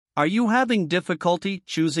Are you having difficulty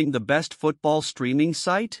choosing the best football streaming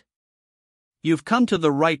site? You've come to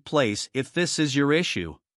the right place if this is your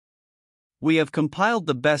issue. We have compiled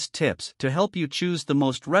the best tips to help you choose the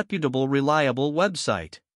most reputable, reliable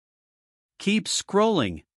website. Keep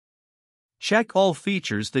scrolling. Check all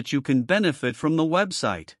features that you can benefit from the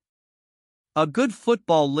website. A good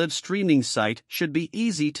football live streaming site should be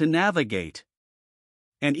easy to navigate.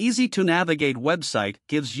 An easy-to-navigate website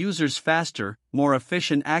gives users faster, more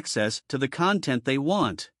efficient access to the content they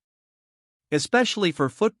want. Especially for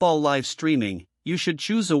football live streaming, you should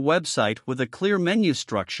choose a website with a clear menu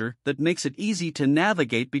structure that makes it easy to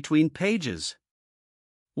navigate between pages.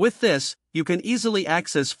 With this, you can easily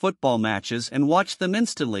access football matches and watch them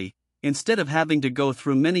instantly, instead of having to go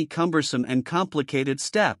through many cumbersome and complicated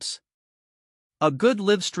steps. A good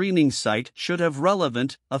live streaming site should have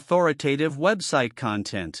relevant, authoritative website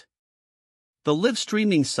content. The live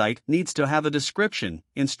streaming site needs to have a description,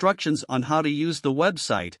 instructions on how to use the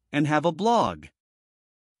website, and have a blog.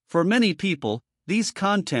 For many people, these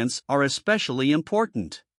contents are especially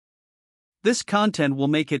important. This content will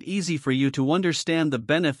make it easy for you to understand the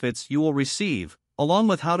benefits you will receive, along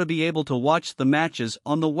with how to be able to watch the matches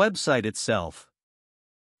on the website itself.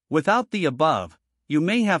 Without the above, you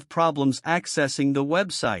may have problems accessing the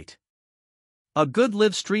website. A good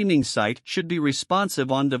live streaming site should be responsive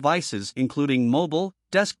on devices including mobile,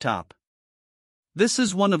 desktop. This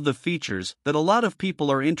is one of the features that a lot of people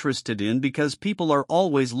are interested in because people are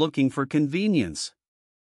always looking for convenience.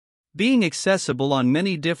 Being accessible on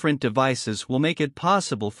many different devices will make it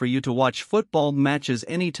possible for you to watch football matches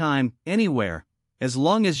anytime, anywhere, as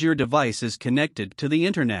long as your device is connected to the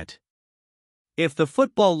internet. If the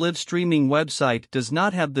football live streaming website does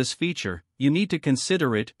not have this feature, you need to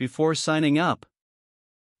consider it before signing up.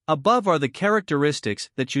 Above are the characteristics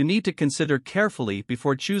that you need to consider carefully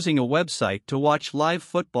before choosing a website to watch live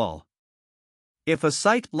football. If a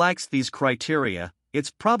site lacks these criteria,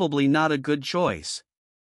 it's probably not a good choice.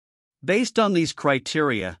 Based on these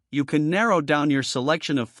criteria, you can narrow down your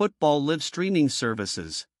selection of football live streaming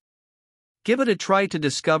services. Give it a try to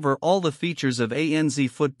discover all the features of ANZ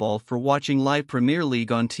Football for watching live Premier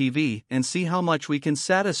League on TV and see how much we can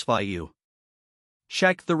satisfy you.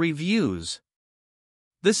 Check the reviews.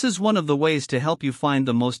 This is one of the ways to help you find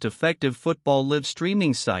the most effective football live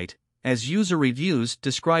streaming site, as user reviews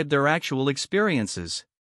describe their actual experiences.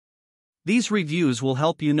 These reviews will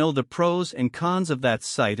help you know the pros and cons of that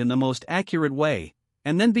site in the most accurate way,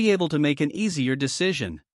 and then be able to make an easier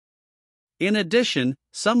decision. In addition,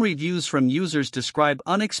 some reviews from users describe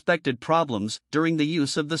unexpected problems during the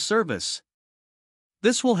use of the service.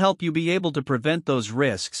 This will help you be able to prevent those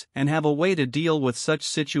risks and have a way to deal with such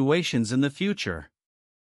situations in the future.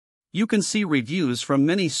 You can see reviews from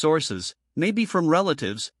many sources, maybe from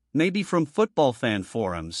relatives, maybe from football fan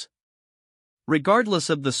forums. Regardless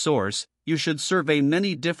of the source, you should survey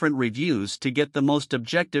many different reviews to get the most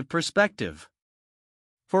objective perspective.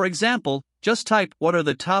 For example, just type "What are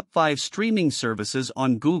the top 5 streaming services"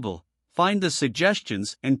 on Google, find the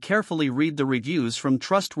suggestions and carefully read the reviews from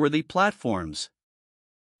trustworthy platforms.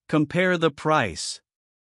 Compare the price.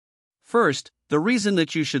 First, the reason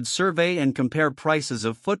that you should survey and compare prices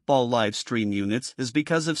of football live stream units is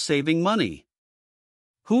because of saving money.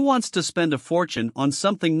 Who wants to spend a fortune on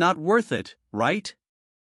something not worth it, right?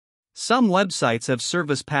 Some websites have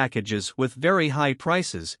service packages with very high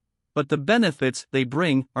prices, but the benefits they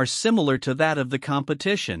bring are similar to that of the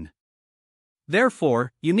competition.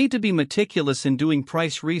 Therefore, you need to be meticulous in doing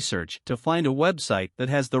price research to find a website that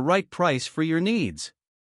has the right price for your needs.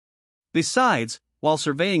 Besides, while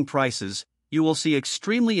surveying prices, you will see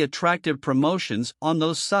extremely attractive promotions on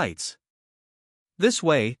those sites. This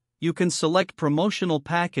way, you can select promotional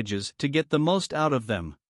packages to get the most out of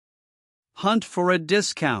them. Hunt for a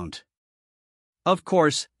discount. Of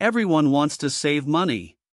course, everyone wants to save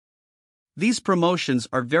money. These promotions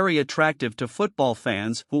are very attractive to football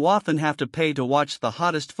fans who often have to pay to watch the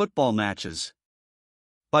hottest football matches.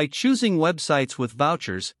 By choosing websites with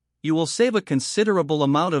vouchers, you will save a considerable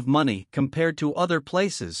amount of money compared to other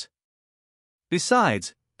places.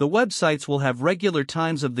 Besides, the websites will have regular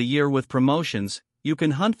times of the year with promotions. You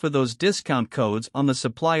can hunt for those discount codes on the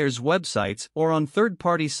supplier's websites or on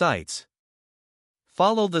third-party sites.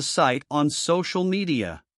 Follow the site on social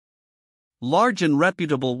media. Large and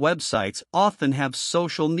reputable websites often have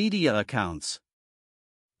social media accounts.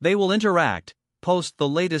 They will interact, post the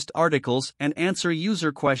latest articles, and answer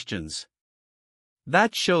user questions.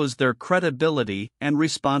 That shows their credibility and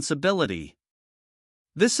responsibility.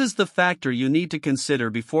 This is the factor you need to consider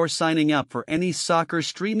before signing up for any soccer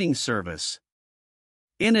streaming service.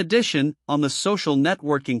 In addition, on the social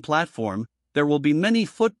networking platform, there will be many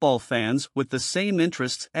football fans with the same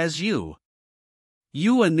interests as you.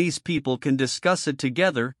 You and these people can discuss it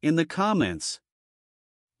together in the comments.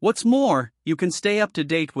 What's more, you can stay up to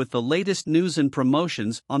date with the latest news and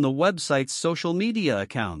promotions on the website's social media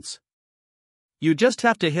accounts. You just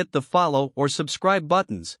have to hit the follow or subscribe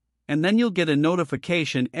buttons, and then you'll get a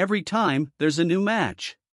notification every time there's a new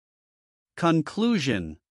match.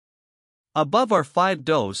 Conclusion. Above are 5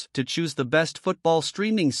 do's to choose the best football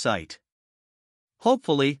streaming site.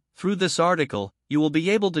 Hopefully, through this article, you will be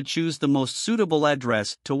able to choose the most suitable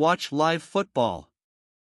address to watch live football.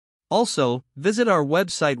 Also, visit our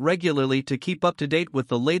website regularly to keep up to date with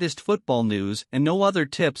the latest football news and know other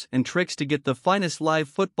tips and tricks to get the finest live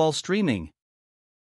football streaming.